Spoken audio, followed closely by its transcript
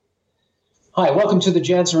Hi, welcome to the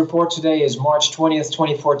Janssen Report. Today is March 20th,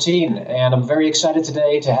 2014, and I'm very excited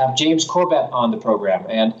today to have James Corbett on the program.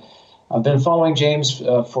 And I've been following James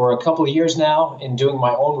for a couple of years now in doing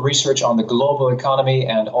my own research on the global economy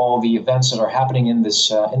and all the events that are happening in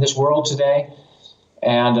this world today.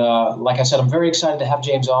 And like I said, I'm very excited to have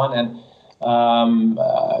James on.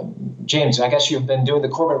 And James, I guess you've been doing the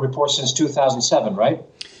Corbett Report since 2007, right?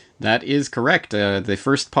 That is correct. The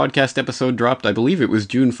first podcast episode dropped, I believe it was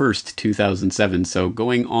June 1st, 2007. So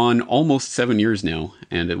going on almost 7 years now.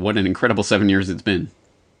 And what an incredible 7 years it's been.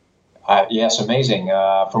 Yes, amazing.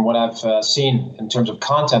 From what I've seen in terms of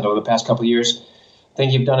content over the past couple of years, I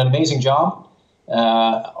think you've done an amazing job.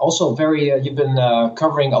 Also, you've been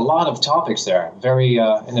covering a lot of topics there, very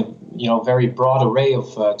in a very broad array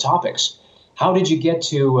of topics. How did you get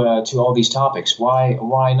to all these topics?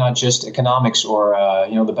 Why not just economics or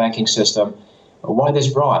the banking system? Why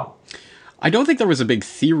this broad? I don't think there was a big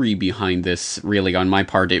theory behind this, really, on my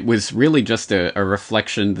part. It was really just a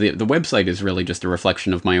reflection. The website is really just a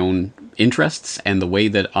reflection of my own interests and the way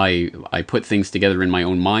that I put things together in my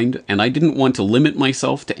own mind. And I didn't want to limit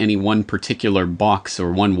myself to any one particular box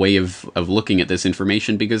or one way of looking at this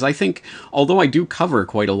information, because I think, although I do cover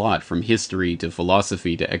quite a lot, from history to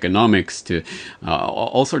philosophy to economics to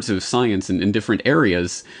all sorts of science in different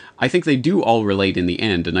areas, I think they do all relate in the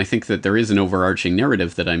end, and I think that there is an overarching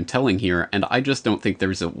narrative that I'm telling here, and I just don't think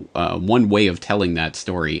there's a one way of telling that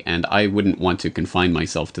story, and I wouldn't want to confine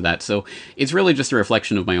myself to that. So it's really just a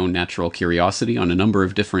reflection of my own natural curiosity on a number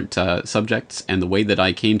of different subjects, and the way that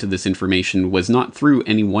I came to this information was not through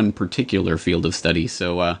any one particular field of study.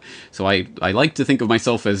 So I like to think of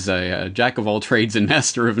myself as a jack of all trades and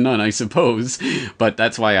master of none, I suppose, but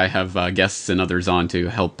that's why I have guests and others on to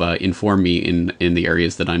help inform me in the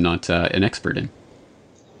areas that I'm not an expert in.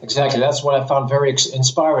 Exactly. That's what I found very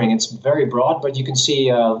inspiring. It's very broad, but you can see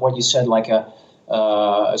what you said, like a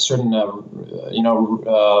certain,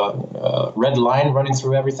 red line running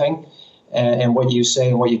through everything, and what you say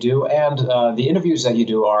and what you do. And the interviews that you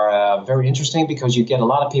do are very interesting because you get a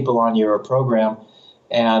lot of people on your program,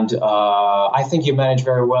 and I think you manage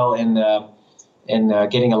very well in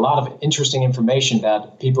getting a lot of interesting information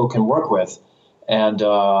that people can work with. And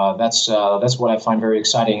that's what I find very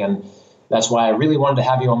exciting, and that's why I really wanted to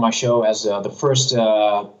have you on my show as the first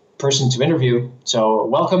person to interview. So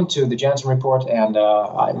welcome to the Janssen Report, and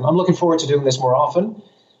I'm looking forward to doing this more often.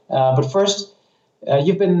 But first,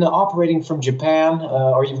 you've been operating from Japan,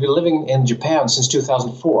 or you've been living in Japan since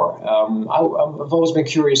 2004. I've always been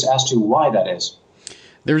curious as to why that is.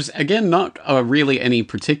 There's, again, not really any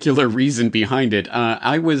particular reason behind it.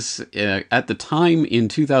 I was, at the time in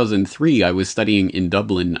 2003, I was studying in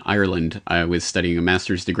Dublin, Ireland. I was studying a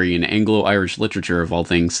master's degree in Anglo-Irish literature, of all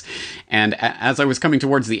things. And as I was coming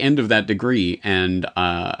towards the end of that degree and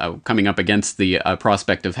coming up against the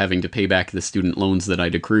prospect of having to pay back the student loans that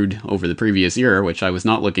I'd accrued over the previous year, which I was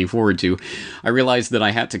not looking forward to, I realized that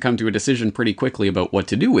I had to come to a decision pretty quickly about what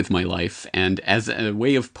to do with my life. And as a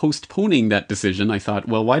way of postponing that decision, I thought,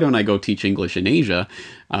 well, why don't I go teach English in Asia?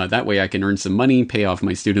 That way I can earn some money, pay off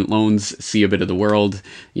my student loans, see a bit of the world,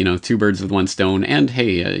 two birds with one stone, and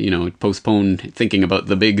hey, postpone thinking about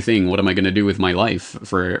the big thing. What am I going to do with my life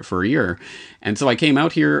for a year? And so I came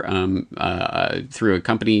out here through a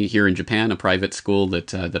company here in Japan, a private school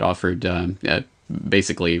that offered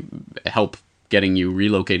basically help getting you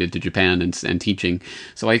relocated to Japan and teaching.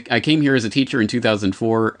 So I came here as a teacher in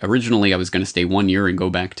 2004. Originally, I was going to stay 1 year and go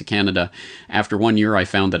back to Canada. After 1 year, I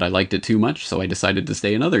found that I liked it too much, so I decided to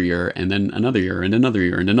stay another year, and then another year, and another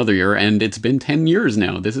year, and another year, and it's been 10 years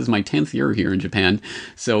now. This is my 10th year here in Japan.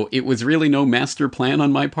 So it was really no master plan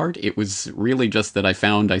on my part. It was really just that I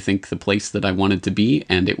found, I think, the place that I wanted to be,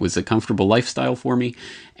 and it was a comfortable lifestyle for me.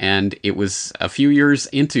 And it was a few years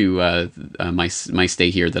into my stay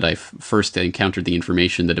here that I first encountered the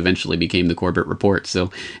information that eventually became the Corbett Report.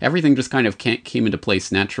 So everything just kind of came into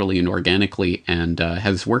place naturally and organically, and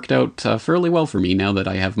has worked out fairly well for me now that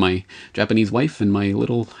I have my Japanese wife and my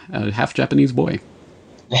little half-Japanese boy.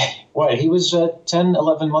 What, he was 10,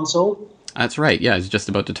 11 months old? That's right, yeah, he's just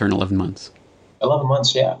about to turn 11 months. 11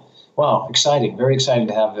 months, yeah. Wow, exciting. Very exciting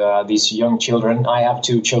to have these young children. I have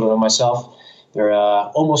two children myself. They're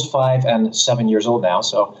almost 5 and 7 years old now,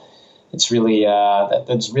 so it's really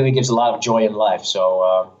that really gives a lot of joy in life.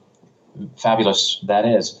 So fabulous that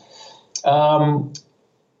is.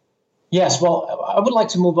 Yes, well, I would like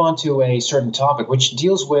to move on to a certain topic which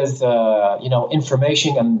deals with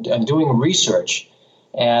information and doing research.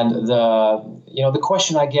 And the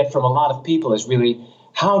question I get from a lot of people is really,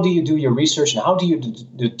 how do you do your research, and how do you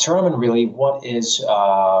determine really what is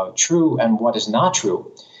true and what is not true?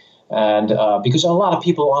 And because a lot of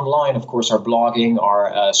people online, of course, are blogging,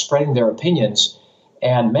 are spreading their opinions,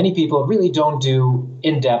 and many people really don't do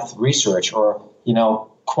in-depth research or,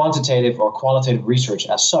 quantitative or qualitative research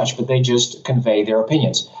as such, but they just convey their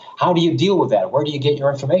opinions. How do you deal with that? Where do you get your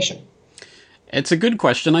information? It's a good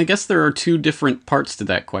question. I guess there are two different parts to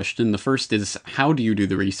that question. The first is, how do you do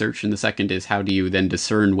the research? And the second is, how do you then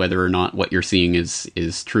discern whether or not what you're seeing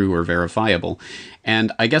is true or verifiable?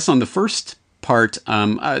 And I guess on the first part,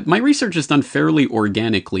 my research is done fairly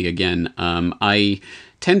organically again. I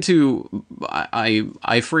tend to,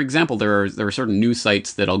 for example, there are certain news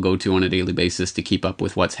sites that I'll go to on a daily basis to keep up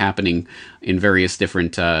with what's happening in various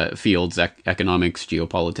different fields, economics,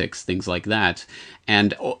 geopolitics, things like that.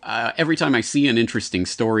 And every time I see an interesting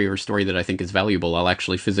story or story that I think is valuable, I'll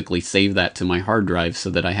actually physically save that to my hard drive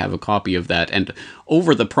so that I have a copy of that. And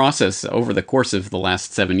over the course of the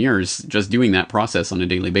last 7 years, just doing that process on a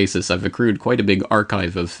daily basis, I've accrued quite a big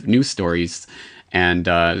archive of news stories. And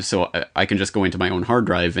so I can just go into my own hard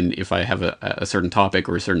drive, and if I have a certain topic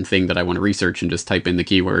or a certain thing that I want to research, and just type in the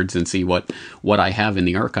keywords and see what I have in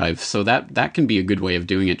the archive. So that can be a good way of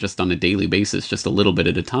doing it just on a daily basis, just a little bit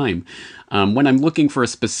at a time. When I'm looking for a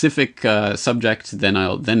specific subject,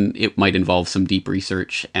 then it might involve some deep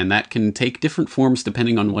research, and that can take different forms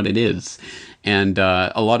depending on what it is. And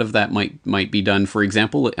a lot of that might be done, for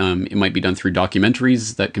example, it might be done through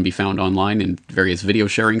documentaries that can be found online in various video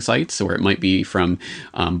sharing sites, or it might be from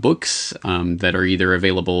books that are either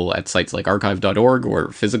available at sites like archive.org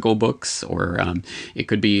or physical books, or it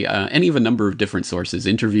could be any of a number of different sources,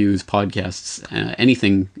 interviews, podcasts,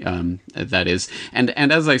 anything that is. And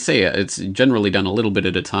as I say, it's generally done a little bit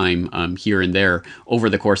at a time here and there over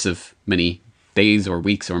the course of many days or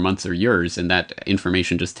weeks or months or years, and that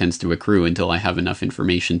information just tends to accrue until I have enough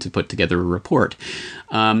information to put together a report.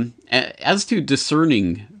 As to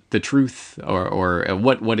discerning the truth or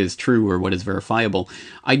what is true or what is verifiable,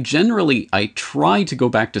 I try to go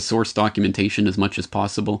back to source documentation as much as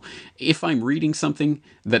possible. If I'm reading something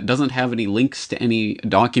that doesn't have any links to any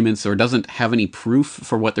documents or doesn't have any proof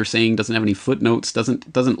for what they're saying, doesn't have any footnotes,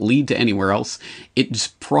 doesn't lead to anywhere else, it's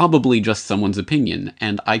probably just someone's opinion,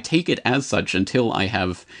 and I take it as such until I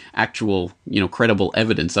have actual, credible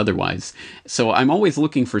evidence otherwise. So I'm always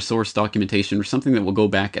looking for source documentation or something that will go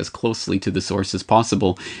back as closely to the source as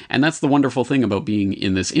possible. And that's the wonderful thing about being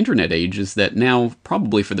in this internet age, is that now,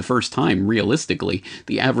 probably for the first time, realistically,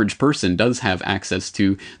 the average person does have access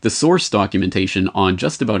to the source documentation on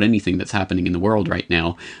just about anything that's happening in the world right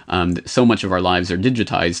now. So much of our lives are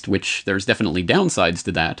digitized, which there's definitely downsides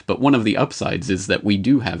to that, but one of the upsides is that we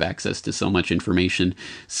do have access to so much information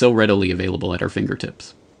so readily available at our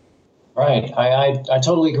fingertips. Right. I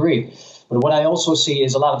totally agree. But what I also see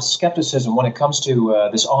is a lot of skepticism when it comes to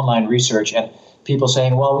this online research, and people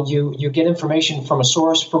saying, well, you get information from a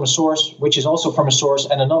source, which is also from a source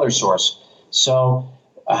and another source. So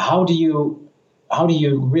how do you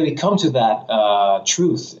really come to that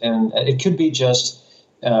truth? And it could be just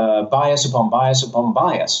bias upon bias upon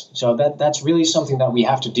bias. So that's really something that we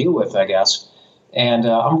have to deal with, I guess. And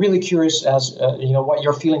I'm really curious as what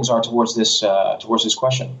your feelings are towards this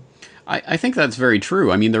question. I think that's very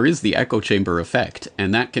true. I mean, there is the echo chamber effect,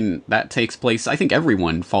 and that takes place. I think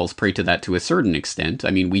everyone falls prey to that to a certain extent.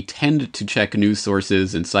 I mean, we tend to check news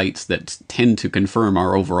sources and sites that tend to confirm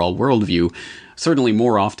our overall worldview, certainly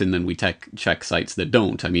more often than we check sites that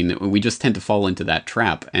don't. I mean, we just tend to fall into that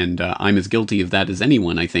trap, and I'm as guilty of that as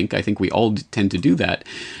anyone, I think. I think we all tend to do that,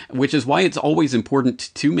 which is why it's always important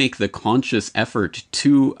to make the conscious effort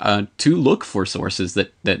to look for sources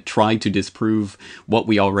that try to disprove what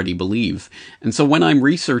we already believe. And so when I'm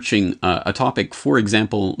researching a topic, for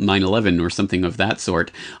example, 9/11 or something of that sort,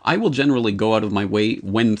 I will generally go out of my way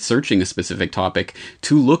when searching a specific topic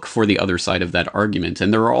to look for the other side of that argument.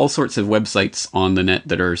 And there are all sorts of websites on the net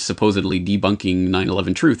that are supposedly debunking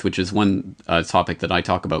 9/11 truth, which is one topic that I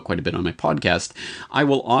talk about quite a bit on my podcast. I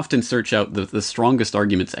will often search out the strongest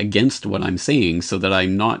arguments against what I'm saying, so that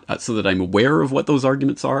I'm aware of what those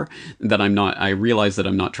arguments are, I realize that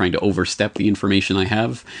I'm not trying to overstep the information I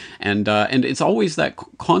have, and it's always that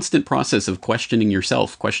constant process of questioning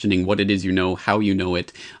yourself, questioning what it is you know, how you know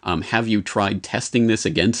it. Have you tried testing this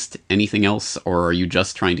against anything else, or are you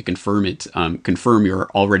just trying to confirm your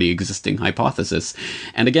already existing hypothesis?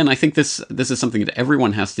 And again, I think this is something that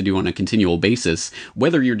everyone has to do on a continual basis,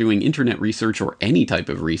 whether you're doing internet research or any type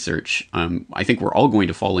of research. I think we're all going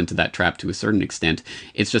to fall into that trap to a certain extent.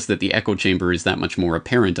 It's just that the echo chamber is that much more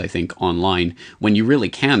apparent, I think, online, when you really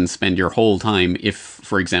can spend your whole time. If,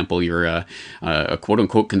 for example, you're a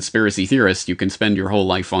quote-unquote conspiracy theorist, you can spend your whole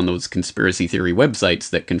life on those conspiracy theory websites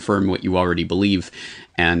that confirm what you already believe.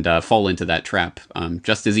 and fall into that trap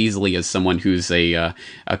just as easily as someone who's a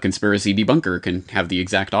conspiracy debunker can have the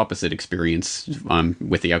exact opposite experience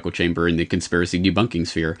with the echo chamber in the conspiracy debunking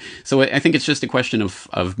sphere. So I think it's just a question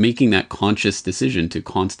of making that conscious decision to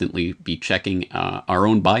constantly be checking our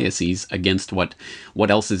own biases against what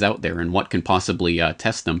else is out there and what can possibly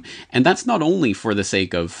test them. And that's not only for the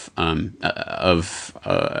sake of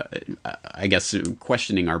I guess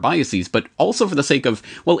questioning our biases, but also for the sake of,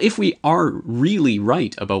 well, if we are really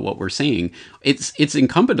right about what we're saying, it's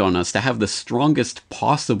incumbent on us to have the strongest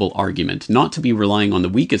possible argument, not to be relying on the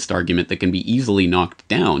weakest argument that can be easily knocked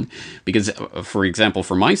down. Because, for example,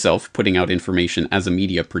 for myself, putting out information as a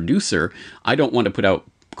media producer, I don't want to put out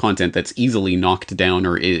content that's easily knocked down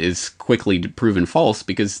or is quickly proven false,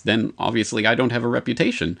 because then obviously I don't have a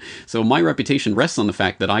reputation. So my reputation rests on the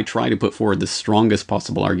fact that I try to put forward the strongest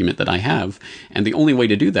possible argument that I have, and the only way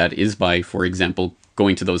to do that is by, for example,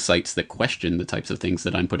 going to those sites that question the types of things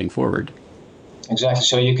that I'm putting forward. Exactly.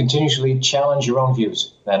 So you continuously challenge your own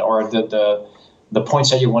views, then, or the points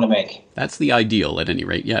that you want to make. That's the ideal, at any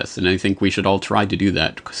rate, yes, and I think we should all try to do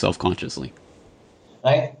that self-consciously.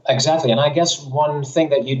 Exactly. And I guess one thing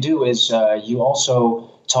that you do is you also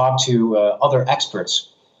talk to other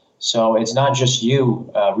experts. So it's not just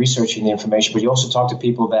you researching the information, but you also talk to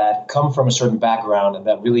people that come from a certain background and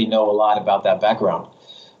that really know a lot about that background.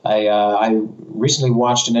 I recently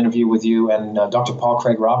watched an interview with you and Dr. Paul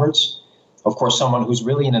Craig Roberts, of course, someone who's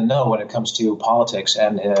really in the know when it comes to politics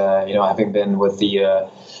and, having been with the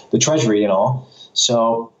Treasury and all.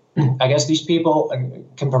 So I guess these people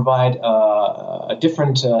can provide a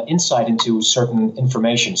different insight into certain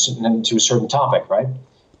information, into a certain topic, right?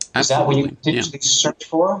 Absolutely. Is that what you continuously search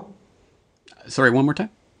for? Sorry, one more time?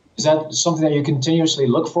 Is that something that you continuously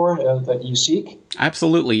look for, that you seek?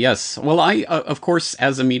 Absolutely, yes. Well, I, of course,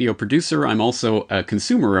 as a media producer, I'm also a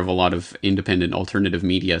consumer of a lot of independent alternative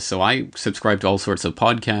media. So I subscribe to all sorts of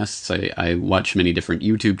podcasts. I watch many different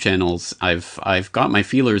YouTube channels. I've got my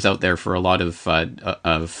feelers out there for a lot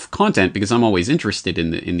of content because I'm always interested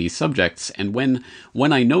in these subjects. And when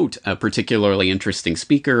I note a particularly interesting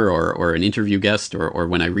speaker or an interview guest or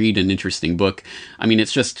when I read an interesting book, I mean,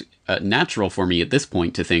 it's just natural for me at this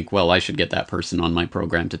point to think, well, I should get that person on my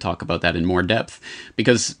program to talk about that in more depth.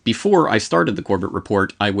 Because before I started the Corbett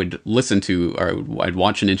Report, I would I'd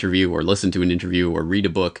watch an interview or listen to an interview or read a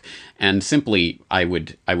book, and simply I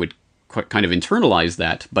would kind of internalize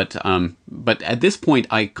that. But at this point,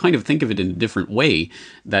 I kind of think of it in a different way,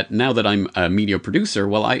 that now that I'm a media producer,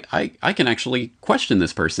 well, I can actually question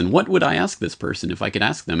this person. What would I ask this person if I could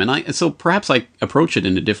ask them? And so perhaps I approach it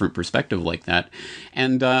in a different perspective like that.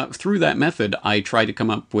 And through that method, I try to come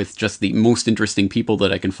up with just the most interesting people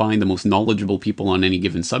that I can find, the most knowledgeable people on any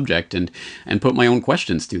given subject, and put my own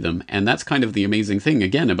questions to them. And that's kind of the amazing thing,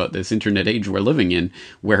 again, about this internet age we're living in,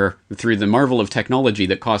 where through the marvel of technology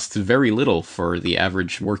that costs very little for the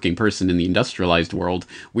average working person in the industrialized world,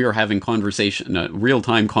 we are having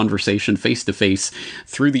real-time conversation face-to-face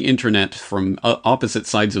through the internet from opposite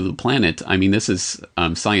sides of the planet. I mean, this is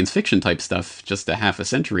science fiction type stuff just a half a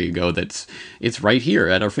century ago it's right here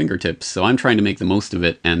at our fingertips. So I'm trying to make the most of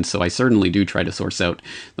it, and so I certainly do try to source out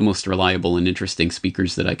the most reliable and interesting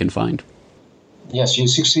speakers that I can find. Yes, you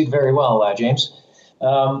succeed very well, James.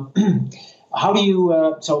 How do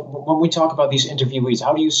you, so when we talk about these interviewees,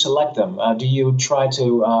 how do you select them? Do you try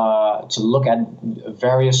to look at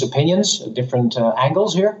various opinions, different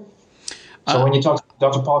angles here? So when you talk to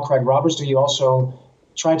Dr. Paul Craig Roberts, do you also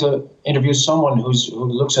try to interview someone who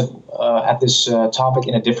looks at this topic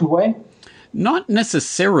in a different way? Not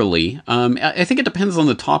necessarily. I think it depends on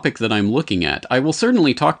the topic that I'm looking at. I will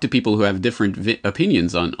certainly talk to people who have different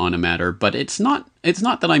opinions on a matter, but it's not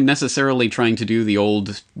that I'm necessarily trying to do the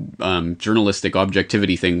old journalistic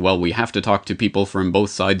objectivity thing. Well, we have to talk to people from both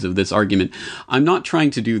sides of this argument. I'm not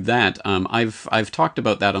trying to do that. I've talked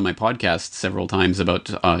about that on my podcast several times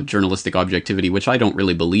about journalistic objectivity, which I don't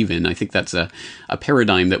really believe in. I think that's a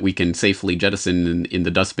paradigm that we can safely jettison in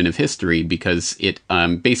the dustbin of history, because it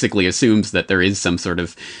basically assumes that there is some sort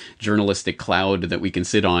of journalistic cloud that we can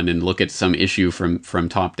sit on and look at some issue from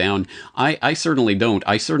top down. I certainly don't.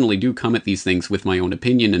 I certainly do come at these things with my own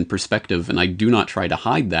opinion and perspective, and I do not try to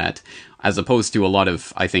hide that, as opposed to a lot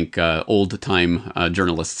of, I think, old-time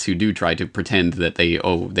journalists who do try to pretend that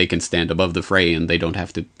they can stand above the fray and they don't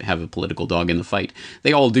have to have a political dog in the fight.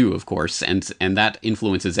 They all do, of course, and that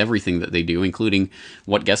influences everything that they do, including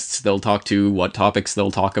what guests they'll talk to, what topics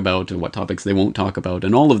they'll talk about, and what topics they won't talk about,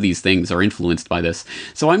 and all of these things are influenced by this.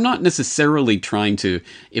 So I'm not necessarily trying to,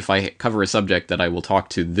 if I cover a subject, that I will talk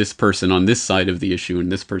to this person on this side of the issue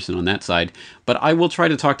and this person on that side, but I will try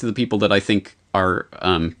to talk to the people that I think are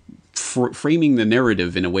framing the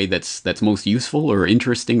narrative in a way that's most useful or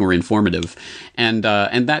interesting or informative, and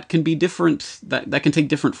that can be different. That can take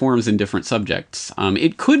different forms in different subjects.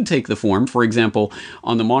 It could take the form, for example,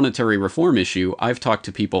 on the monetary reform issue. I've talked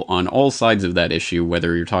to people on all sides of that issue,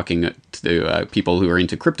 whether you're talking to people who are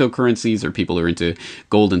into cryptocurrencies or people who are into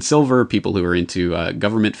gold and silver, people who are into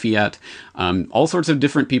government fiat, all sorts of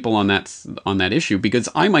different people on that issue. Because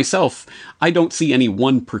I myself, I don't see any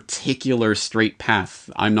one particular straight path.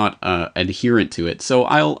 I'm not adherent to it, so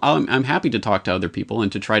I'm happy to talk to other people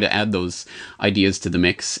and to try to add those ideas to the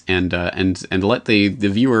mix and let the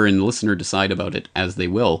viewer and listener decide about it as they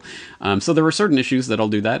will. So there are certain issues that I'll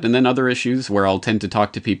do that, and then other issues where I'll tend to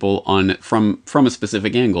talk to people from a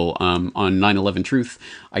specific angle. On 9/11 Truth,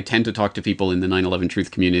 I tend to talk to people in the 9/11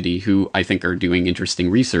 Truth community who I think are doing interesting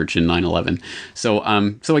research in 9/11.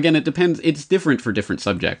 So again, it depends. It's different for different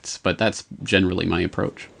subjects, but that's generally my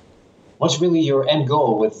approach. What's really your end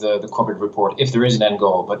goal with the Corbett Report, if there is an end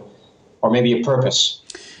goal, or maybe a purpose?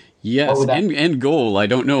 Yes, end goal, I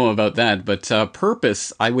don't know about that, but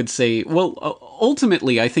purpose, I would say, well,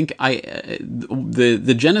 ultimately, I think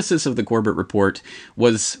the genesis of the Corbett Report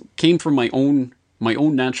came from my own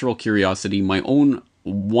natural curiosity, my own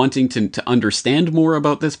wanting to understand more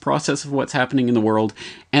about this process of what's happening in the world,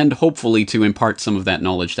 and hopefully to impart some of that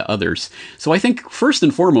knowledge to others. So I think, first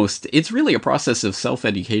and foremost, it's really a process of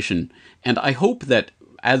self-education, and I hope that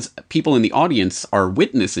as people in the audience are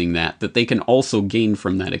witnessing that they can also gain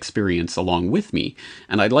from that experience along with me.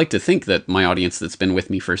 And I'd like to think that my audience that's been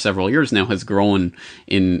with me for several years now has grown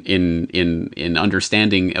in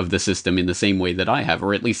understanding of the system in the same way that I have,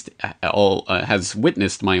 or at least has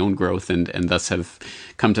witnessed my own growth and thus have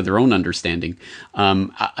come to their own understanding.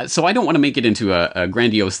 So I don't want to make it into a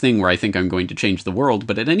grandiose thing where I think I'm going to change the world,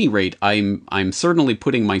 but at any rate, I'm certainly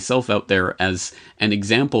putting myself out there as an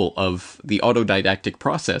example of the autodidactic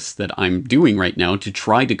process that I'm doing right now to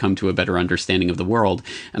try to come to a better understanding of the world.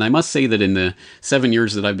 And I must say that in the 7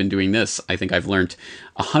 years that I've been doing this, I think I've learned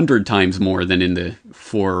 100 times more than in the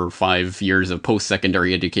 4 or 5 years of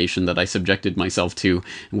post-secondary education that I subjected myself to,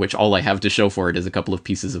 in which all I have to show for it is a couple of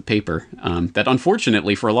pieces of paper. That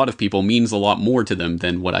unfortunately for a lot of people means a lot more to them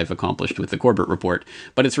than what I've accomplished with the Corbett Report.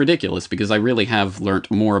 But it's ridiculous because I really have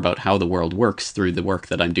learnt more about how the world works through the work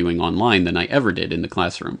that I'm doing online than I ever did in the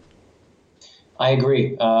classroom. I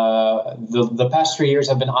agree. The past 3 years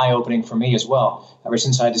have been eye-opening for me as well, ever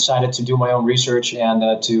since I decided to do my own research and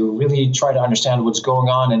to really try to understand what's going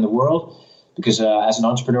on in the world. Because as an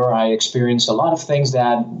entrepreneur, I experienced a lot of things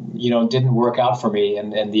that didn't work out for me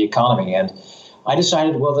in the economy, and I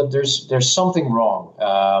decided, well, that there's something wrong.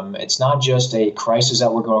 It's not just a crisis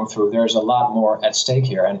that we're going through. There's a lot more at stake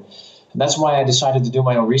here, and that's why I decided to do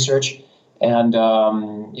my own research. And,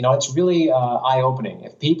 it's really eye-opening.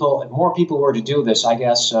 If more people were to do this, I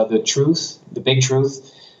guess the big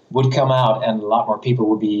truth, would come out, and a lot more people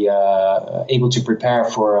would be able to prepare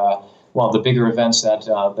for, the bigger events that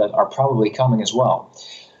are probably coming as well.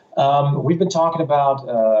 We've been talking about,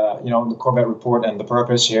 the Corbett Report and the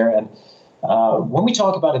purpose here. And when we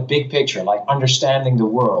talk about a big picture, like understanding the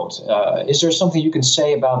world, is there something you can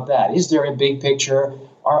say about that? Is there a big picture?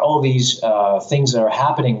 Are all these things that are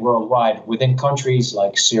happening worldwide within countries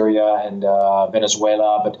like Syria and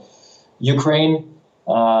Venezuela, but Ukraine,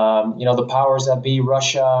 the powers that be,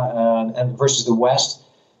 Russia and versus the West,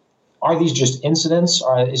 are these just incidents,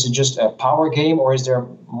 or is it just a power game, or is there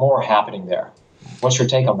more happening there? What's your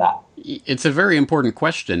take on that? It's a very important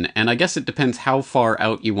question, and I guess it depends how far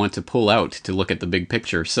out you want to pull out to look at the big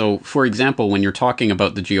picture. So, for example, when you're talking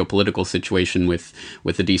about the geopolitical situation with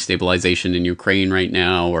the destabilization in Ukraine right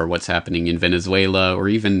now, or what's happening in Venezuela, or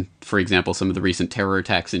even, for example, some of the recent terror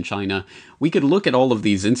attacks in China, we could look at all of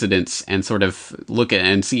these incidents and sort of look at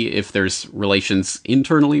and see if there's relations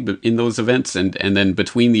internally in those events, and then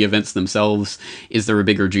between the events themselves, is there a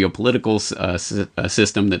bigger geopolitical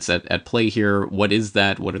system that's at play here? What is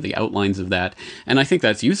that? What are the outlines of that? And I think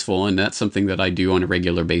that's useful, and that's something that I do on a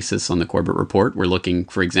regular basis on the Corbett Report. We're looking,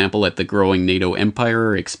 for example, at the growing NATO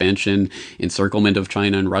empire, expansion, encirclement of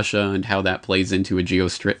China and Russia, and how that plays into a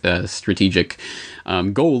geostrategic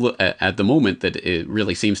goal at the moment that it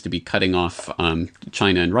really seems to be cutting off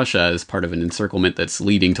China and Russia as part of an encirclement that's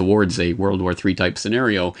leading towards a World War III type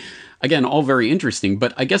scenario. Again, all very interesting,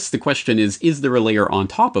 but I guess the question is there a layer on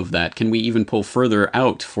top of that? Can we even pull further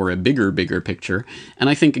out for a bigger picture? And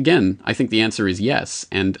I think the answer is yes.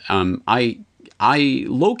 And I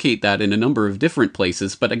locate that in a number of different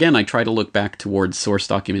places, but again, I try to look back towards source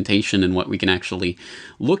documentation and what we can actually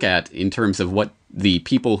look at in terms of what the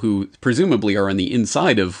people who presumably are on the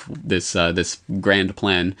inside of this grand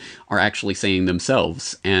plan are actually saying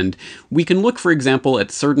themselves. And we can look, for example,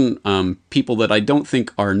 at certain people that I don't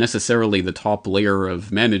think are necessarily the top layer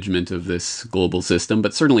of management of this global system,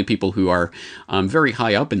 but certainly people who are very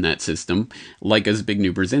high up in that system, like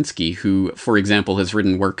Zbigniew Brzezinski, who, for example, has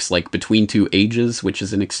written works like Between Two Ages, which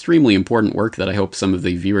is an extremely important work that I hope some of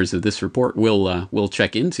the viewers of this report will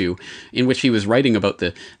check into, in which he was writing about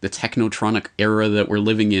the technotronic era that we're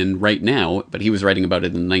living in right now, but he was writing about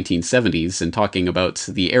it in the 1970s and talking about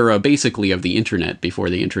the era basically of the internet before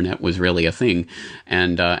the internet was really a thing,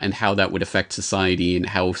 and how that would affect society and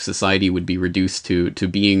how society would be reduced to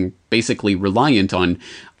being basically reliant on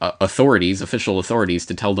official authorities,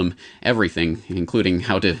 to tell them everything, including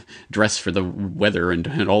how to dress for the weather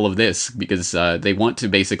and all of this, because they want to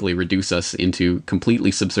basically reduce us into completely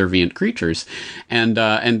subservient creatures. And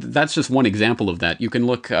that's just one example of that. You can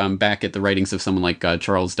look back at the writings of someone like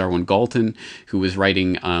Charles Darwin Galton, who was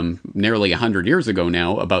writing nearly 100 years ago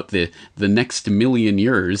now about the next million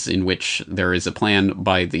years, in which there is a plan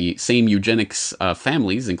by the same eugenics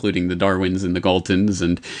families, including the Darwins and the Galtons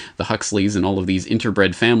and the Huxleys and all of these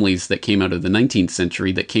interbred families that came out of the 19th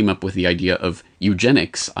century that came up with the idea of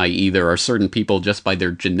eugenics, i.e. there are certain people just by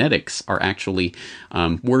their genetics are actually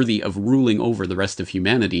worthy of ruling over the rest of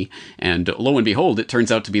humanity. And lo and behold, it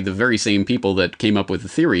turns out to be the very same people that came up with the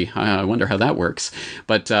theory. I wonder how that works.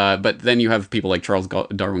 But then you have people like Charles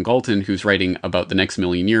Darwin Galton, who's writing about the next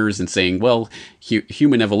million years and saying, well,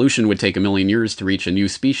 human evolution would take 1 million years to reach a new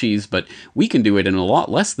species, but we can do it in a lot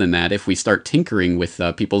less than that if we start tinkering with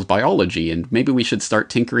people's biology. And maybe we should start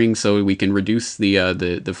tinkering so we can reduce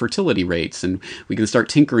the fertility rates, and we can start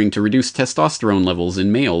tinkering to reduce testosterone levels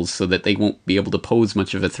in males so that they won't be able to pose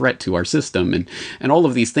much of a threat to our system, and all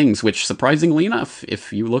of these things, which surprisingly enough,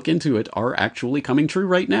 if you look into it, are actually coming true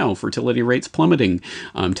right now. Fertility rates plummeting,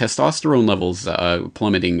 testosterone levels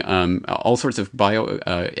plummeting, all sorts of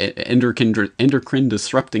endocrine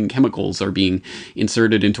disrupting chemicals are being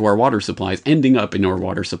inserted into our water supplies, ending up in our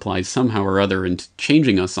water supplies somehow or other and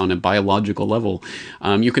changing us on a biological level.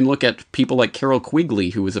 You can look at people like Carol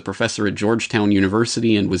Quigley, who was a professor at Georgetown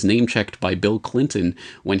University and was name-checked by Bill Clinton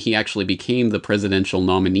when he actually became the presidential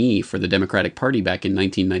nominee for the Democratic Party back in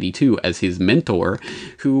 1992 as his mentor,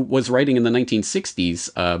 who was writing in the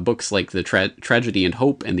 1960s books like The Tragedy and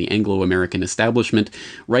Hope and the Anglo-American Establishment,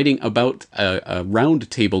 writing about a round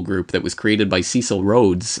table group that was created by Cecil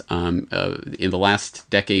Rhodes in the last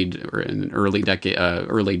decade, or in the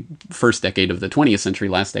early first decade of the 20th century,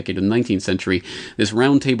 last decade of the 19th century, this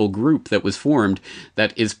round table group that was formed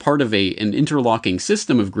that is part of an interlocking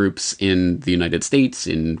system of groups in the United States,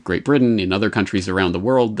 in Great Britain, in other countries around the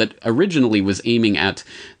world, that originally was aiming at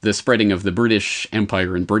the spreading of the British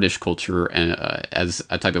Empire and British culture as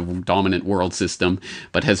a type of dominant world system,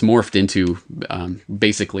 but has morphed into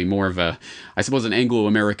basically more of an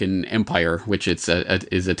Anglo-American empire, which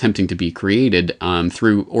is attempting to be created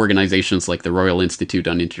through organizations like the Royal Institute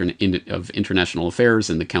of International Affairs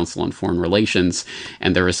and the Council on Foreign Relations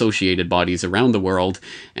and their associated bodies around the world.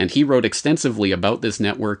 And he wrote extensively about this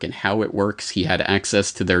network and how it works. He had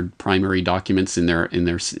access to their primary documents in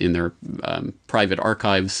their private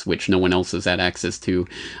archives, which no one else has had access to.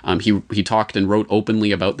 He talked and wrote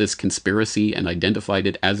openly about this conspiracy and identified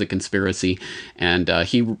it as a conspiracy. And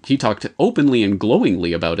he talked openly and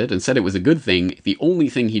glowingly about it and said it was a good thing. The only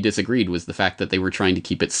thing he disagreed was the fact that they were trying to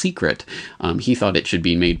keep it secret. He thought it should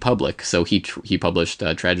be made public. So he published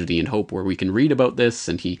Tragedy and Hope, where we can read about this,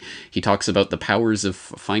 and he talks about the powers of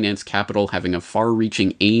finance capital having a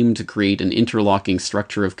far-reaching aim to create an interlocking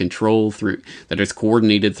structure of control that is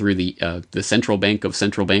coordinated through the central bank of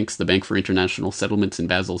central banks, the Bank for International Settlements in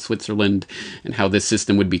Basel, Switzerland, and how this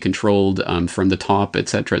system would be controlled from the top,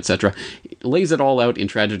 etc., etc. Lays it all out in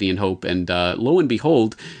Tragedy and Hope, and lo and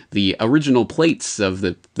behold, the original plates of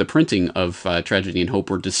the printing of Tragedy and Hope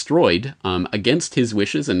were destroyed against his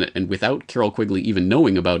wishes and without Carol Quigley even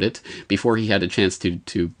knowing about it before he had a chance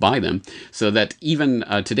to buy them, so that even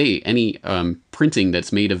today, any printing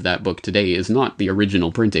that's made of that book today is not the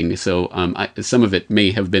original printing. So some of it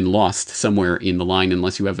may have been lost somewhere in the line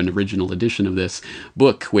unless you have an original edition of this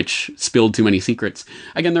book, which spilled too many secrets.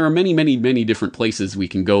 Again, there are many, many, many different places we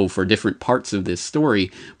can go for different parts of this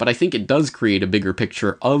story, but I think it does create a bigger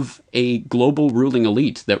picture of a global ruling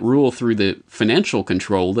elite that rule through the financial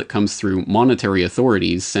control that comes through monetary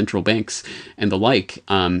authorities, central banks, and the like,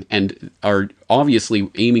 and are obviously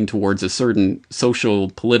aiming towards a certain social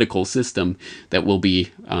political system that will be,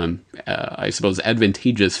 I suppose,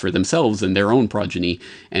 advantageous for themselves and their own progeny,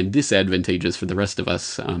 and disadvantageous for the rest of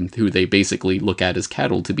us, who they basically look at as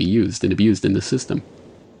cattle to be used and abused in the system.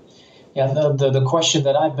 Yeah, the question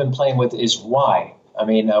that I've been playing with is why. I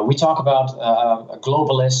mean, we talk about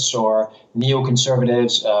globalists or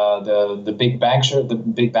neoconservatives, the big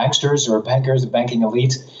banksters or bankers, the banking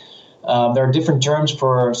elite. There are different terms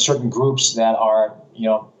for certain groups that are,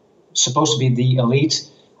 supposed to be the elite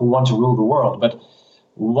who want to rule the world. But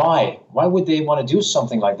why? Why would they want to do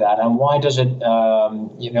something like that? And why does it,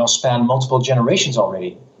 span multiple generations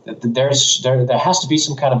already? There has to be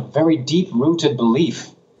some kind of very deep-rooted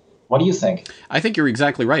belief. What do you think? I think you're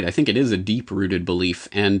exactly right. I think it is a deep-rooted belief,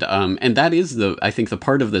 and that is I think the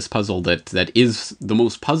part of this puzzle that is the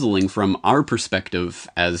most puzzling from our perspective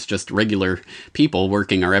as just regular people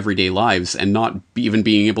working our everyday lives and not even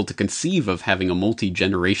being able to conceive of having a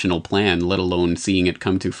multi-generational plan, let alone seeing it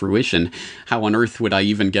come to fruition. How on earth would I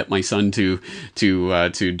even get my son to do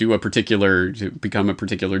to become a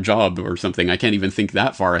particular job or something? I can't even think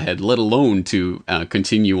that far ahead, let alone to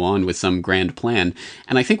continue on with some grand plan.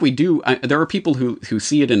 And I think we do. There are people who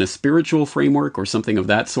see it in a spiritual framework or something of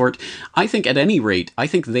that sort. I think at any rate, I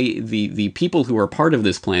think the people who are part of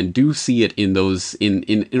this plan do see it in those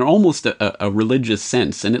in almost a religious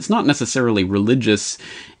sense, and it's not necessarily religious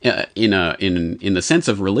in the sense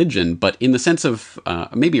of religion, but in the sense of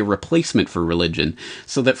maybe a replacement for religion.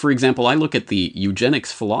 So that, for example, I look at the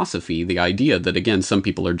eugenics philosophy, the idea that, again, some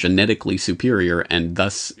people are genetically superior and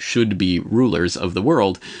thus should be rulers of the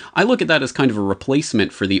world. I look at that as kind of a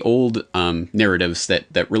replacement for the old narratives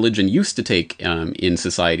that religion used to take in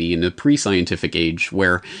society in the pre-scientific age,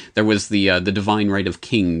 where there was the divine right of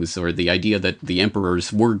kings, or the idea that the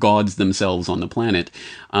emperors were gods themselves on the planet.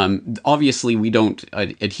 Obviously, we don't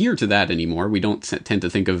adhere to that anymore. We don't tend to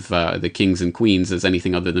think of the kings and queens as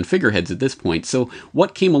anything other than figureheads at this point. So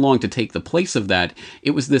what came along to take the place of that?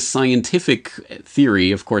 It was this scientific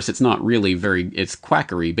theory. Of course, it's not really it's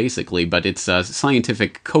quackery, basically, but it's a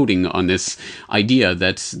scientific coding on this idea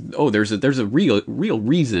that, there's a real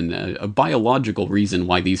reason, a biological reason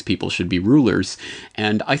why these people should be rulers.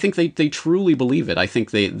 And I think they truly believe it. I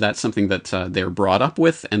think that's something that they're brought up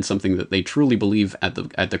with, and something that they truly believe at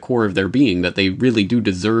the core of their being, that they really do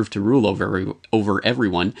deserve to rule over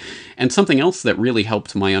everyone. And something else that really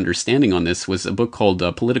helped my understanding on this was a book called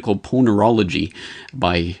Political Ponerology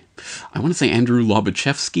by, I want to say, Andrew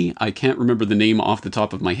Lobachevsky. I can't remember the name off the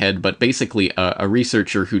top of my head, but basically a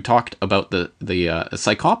researcher who talked about the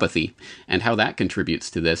psychopathy and how that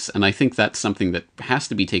contributes to this. And I think that's something that has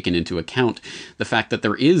to be taken into account. The fact that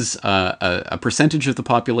there is a percentage of the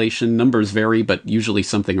population, numbers vary, but usually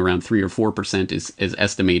something around 3 or 4% is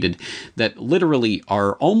estimated, that literally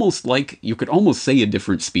are almost like, you could almost say, a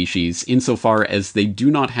different species, insofar as they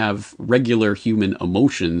do not have regular human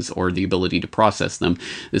emotions or the ability to process them.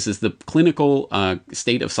 This is the clinical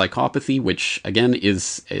state of psychopathy, which, again,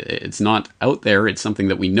 it's not out there. It's something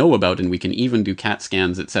that we know about, and we can even do CAT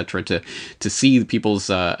scans, etc., to see people's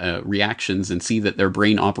reactions and see that their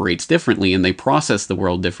brain operates differently and they process the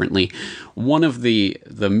world differently. One of the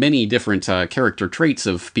many different character traits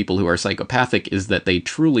of people who are psychopathic is that they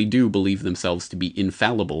truly do believe themselves to be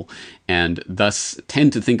infallible, and thus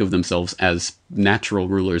tend to think of themselves as natural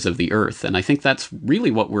rulers of the earth. And I think that's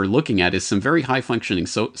really what we're looking at, is some very high-functioning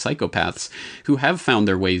psychopaths who have found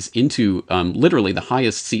their ways into literally the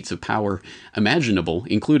highest seats of power imaginable,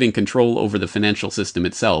 including control over the financial system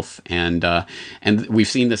itself. And we've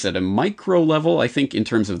seen this at a micro level, I think, in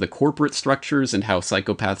terms of the corporate structures and how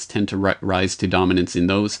psychopaths tend to rise to dominance in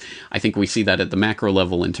those. I think we see that at the macro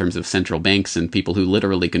level in terms of central banks and people who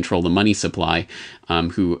literally control the money supply,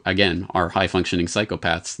 who, again, are high-functioning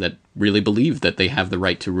psychopaths that really believe that they have the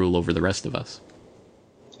right to rule over the rest of us.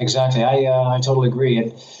 Exactly. I totally agree.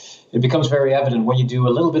 It becomes very evident when you do a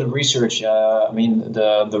little bit of research.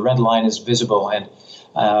 The red line is visible,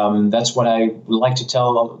 and that's what I would like to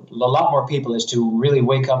tell a lot more people, is to really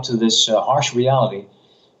wake up to this harsh reality.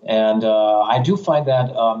 And I do find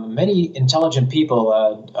that many intelligent people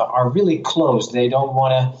are really closed. They don't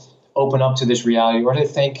want to open up to this reality, or they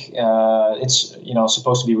think it's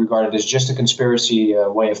supposed to be regarded as just a conspiracy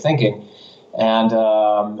way of thinking. And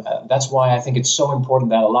that's why I think it's so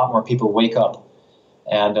important that a lot more people wake up.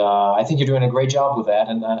 And I think you're doing a great job with that.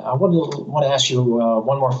 And I want to ask you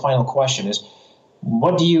one more final question: is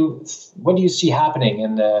what do you see happening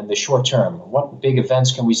in the short term? What big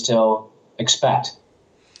events can we still expect?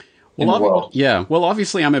 in the world. Yeah. Well,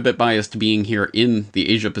 obviously, I'm a bit biased being here in the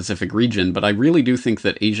Asia-Pacific region, but I really do think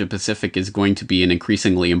that Asia-Pacific is going to be an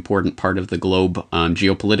increasingly important part of the globe,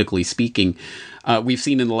 geopolitically speaking. We've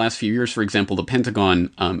seen in the last few years, for example, the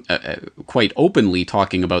Pentagon quite openly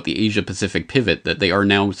talking about the Asia-Pacific pivot, that they are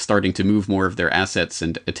now starting to move more of their assets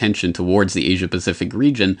and attention towards the Asia-Pacific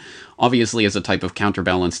region, obviously as a type of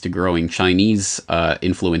counterbalance to growing Chinese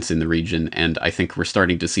influence in the region. And I think we're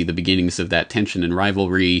starting to see the beginnings of that tension and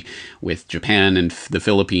rivalry with Japan and the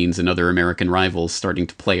Philippines and other American rivals starting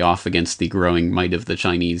to play off against the growing might of the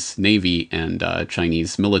Chinese Navy and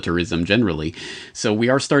Chinese militarism generally. So we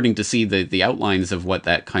are starting to see the outlines of what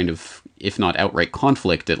that kind of, if not outright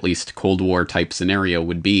conflict, at least Cold War type scenario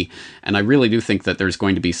would be. And I really do think that there's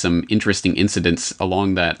going to be some interesting incidents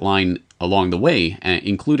along that line along the way,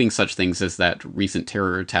 including such things as that recent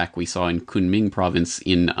terror attack we saw in Kunming province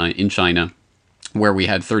in China, where we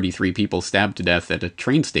had 33 people stabbed to death at a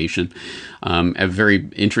train station. A very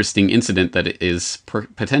interesting incident that is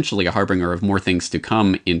potentially a harbinger of more things to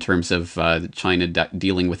come in terms of China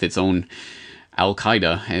dealing with its own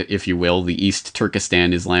Al-Qaeda, if you will, the East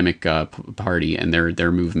Turkestan Islamic Party and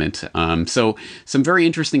their movement. So some very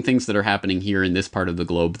interesting things that are happening here in this part of the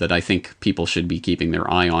globe that I think people should be keeping their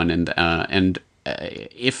eye on. And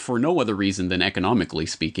if for no other reason than economically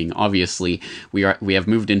speaking, obviously we have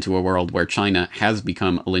moved into a world where China has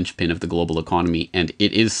become a linchpin of the global economy, and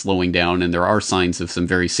it is slowing down, and there are signs of some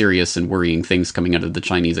very serious and worrying things coming out of the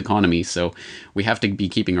Chinese economy. So we have to be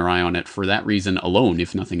keeping our eye on it for that reason alone,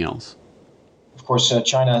 if nothing else. Of course,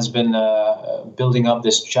 China has been building up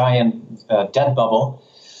this giant debt bubble,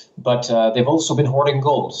 but they've also been hoarding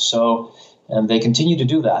gold. And they continue to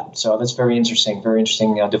do that. So that's very interesting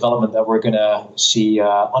development that we're going to see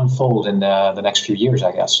unfold in the next few years,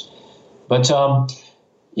 I guess. But,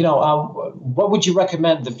 what would you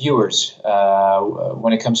recommend the viewers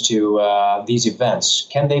when it comes to these events?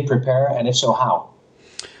 Can they prepare? And if so, how?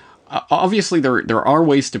 Obviously, there are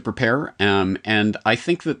ways to prepare, and I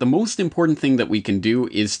think that the most important thing that we can do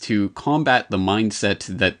is to combat the mindset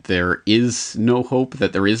that there is no hope,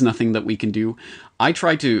 that there is nothing that we can do. I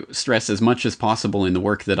try to stress as much as possible in the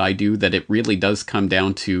work that I do that it really does come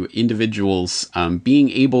down to individuals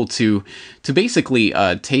being able to basically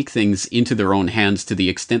take things into their own hands to the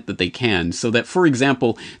extent that they can. So that, for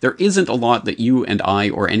example, there isn't a lot that you and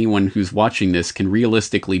I or anyone who's watching this can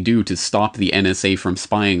realistically do to stop the NSA from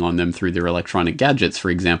spying on them through their electronic gadgets,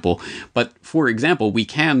 for example. But, for example, we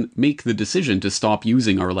can make the decision to stop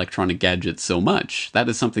using our electronic gadgets so much. That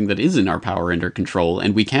is something that is in our power and our control,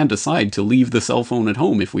 and we can decide to leave the cell phone at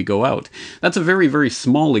home if we go out. That's a very, very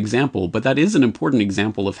small example, but that is an important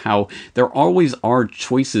example of how there always are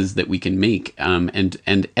choices that we can make,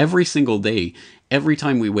 and every single day, every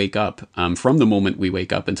time we wake up, from the moment we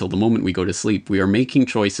wake up until the moment we go to sleep, we are making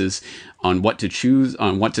choices on what to choose,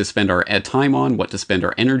 on what to spend our time on, what to spend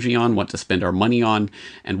our energy on, what to spend our money on,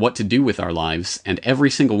 and what to do with our lives. And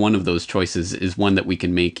every single one of those choices is one that we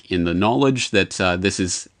can make in the knowledge that this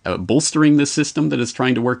is bolstering this system that is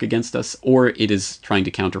trying to work against us, or it is trying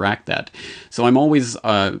to counteract that. So I'm always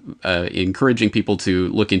encouraging people to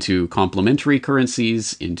look into complementary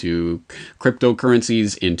currencies, into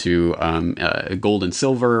cryptocurrencies, into gold and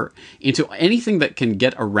silver, into anything that can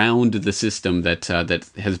get around the system that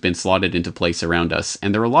has been slotted into place around us.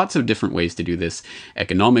 And there are lots of different ways to do this,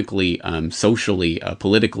 economically, socially,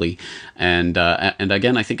 politically, and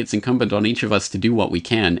again, I think it's incumbent on each of us to do what we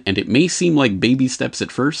can. And it may seem like baby steps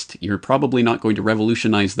at first. You're probably not going to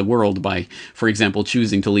revolutionize the world by, for example,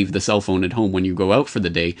 choosing to leave the cell phone at home when you go out for the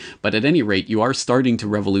day. But at any rate, you are starting to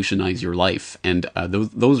revolutionize your life. And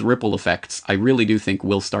those ripple effects, I really do think,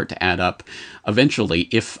 will start to add up eventually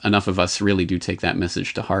if enough of us really do take that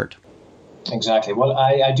message to heart. Exactly. Well,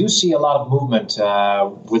 I do see a lot of movement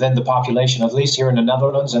within the population, at least here in the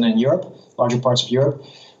Netherlands and in Europe, larger parts of Europe,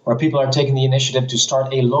 where people are taking the initiative to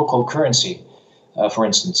start a local currency. For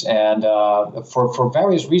instance, and for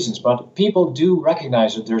various reasons. But people do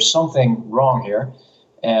recognize that there's something wrong here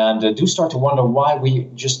and do start to wonder why we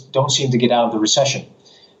just don't seem to get out of the recession.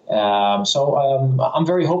 So I'm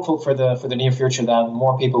very hopeful for the near future that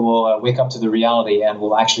more people will wake up to the reality and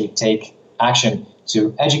will actually take action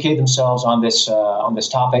to educate themselves on this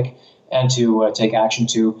topic and to take action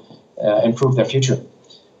to improve their future.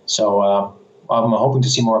 So I'm hoping to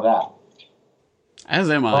see more of that. As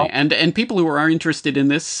am I. And people who are interested in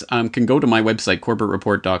this can go to my website,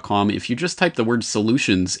 CorbettReport.com. If you just type the word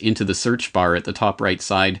solutions into the search bar at the top right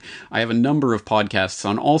side, I have a number of podcasts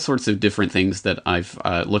on all sorts of different things that I've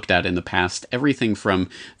looked at in the past. Everything from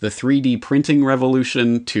the 3D printing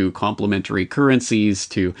revolution to complementary currencies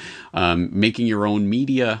to making your own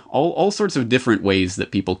media, all sorts of different ways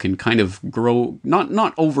that people can kind of grow,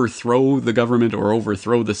 not overthrow the government or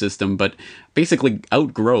overthrow the system, but basically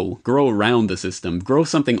grow around the system, grow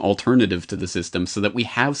something alternative to the system so that we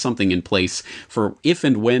have something in place for if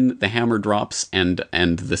and when the hammer drops and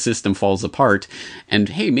the system falls apart. And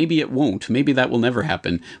hey, maybe it won't. Maybe that will never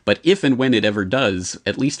happen. But if and when it ever does,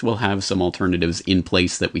 at least we'll have some alternatives in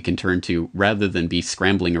place that we can turn to rather than be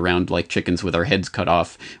scrambling around like chickens with our heads cut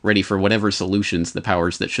off, ready for whatever solutions the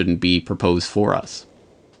powers that shouldn't be propose for us.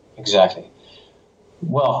 Exactly.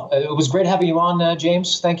 Well, it was great having you on,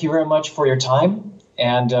 James. Thank you very much for your time.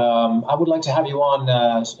 And I would like to have you on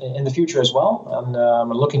in the future as well. And I'm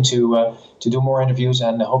looking to do more interviews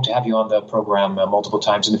and hope to have you on the program multiple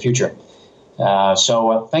times in the future.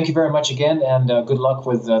 So thank you very much again, and good luck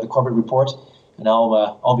with the Corbett Report. And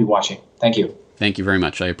I'll be watching. Thank you. Thank you very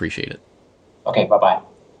much. I appreciate it. Okay, bye-bye.